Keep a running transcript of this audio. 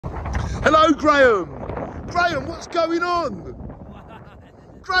Hello, Graham. Graham, what's going on?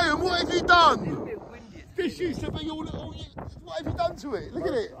 Graham, what have you done? This used to be all. What have you done to it? Look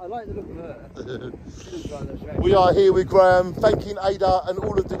at it. I like the look of her. We are here with Graham, thanking Ada and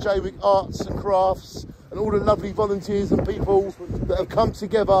all of the Jaywick arts and crafts and all the lovely volunteers and people that have come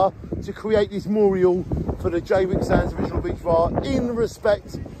together to create this memorial for the Jaywick Sands Original Beach Bar in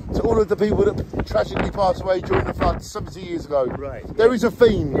respect to all of the people that tragically passed away during the flood 70 years ago. Right. There is a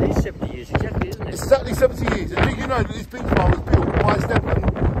theme. It is 70 years exactly, isn't it? It's exactly 70 years. And do you know that this beach bar was built by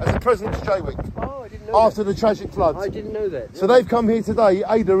Stephen as a present to Jaywick? Oh, I didn't know after the tragic flood. I didn't know that. So they've come here today,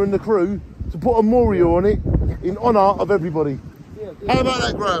 Ada and the crew, to put a memorial on it in honour of everybody. Yeah, how about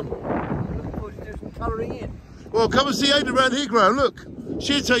that, Graham? Looking forward to do some colouring in. Well, come and see Ada around here, Graham. Look,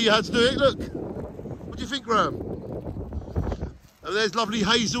 she'll tell you how to do it. Look. What do you think, Graham? And there's lovely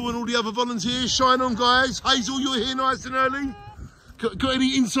Hazel and all the other volunteers. Shine on, guys. Hazel, you're here nice and early. Got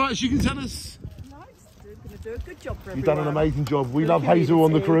any insights you can tell us? Going to do a good job for everyone. You've done an amazing job. We love Hazel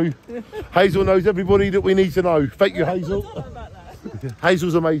on the crew. Hazel knows everybody that we need to know. Thank you, Hazel.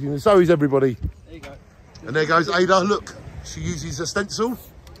 Hazel's amazing, and so is everybody. There you go. And there goes Ada. Look, she uses a stencil.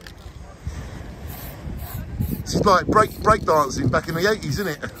 This is like break dancing back in the 80s, isn't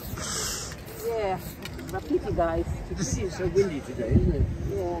it? Yeah, repeating, guys. It's so windy today, isn't it?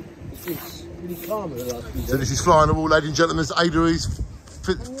 Yeah. It's really calm in the last few days. So this is flying the wall, ladies and gentlemen. Ada is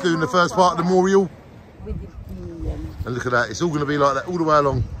doing the first part of the memorial. We did the And look at that, it's all going to be like that all the way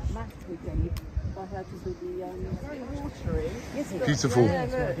along. math we gave. I had to do the very watery. Yes, it Beautiful. Yeah,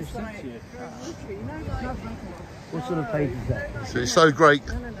 look, it's like watery. No, What sort of page is that? So it's so great.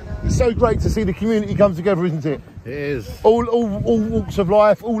 It's so great to see the community come together, isn't it? It is. All walks of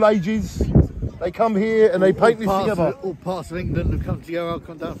life, all ages. They come here and they paint this together. All parts of England have come together. I've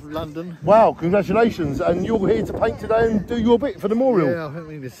come down from London. Wow, congratulations. And you're here to paint today and do your bit for the memorial. Yeah, I think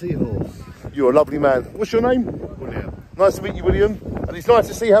we need a seahorse. You're a lovely man. What's your name? William. Nice to meet you, William. And it's nice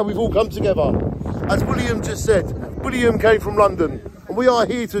to see how we've all come together. As William just said, William came from London. And we are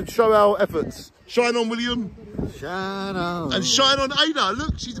here to show our efforts. Shine on, William. Shine on. And shine on Ada.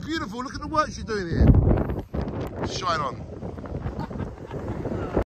 Look, she's beautiful. Look at the work she's doing here. Shine on.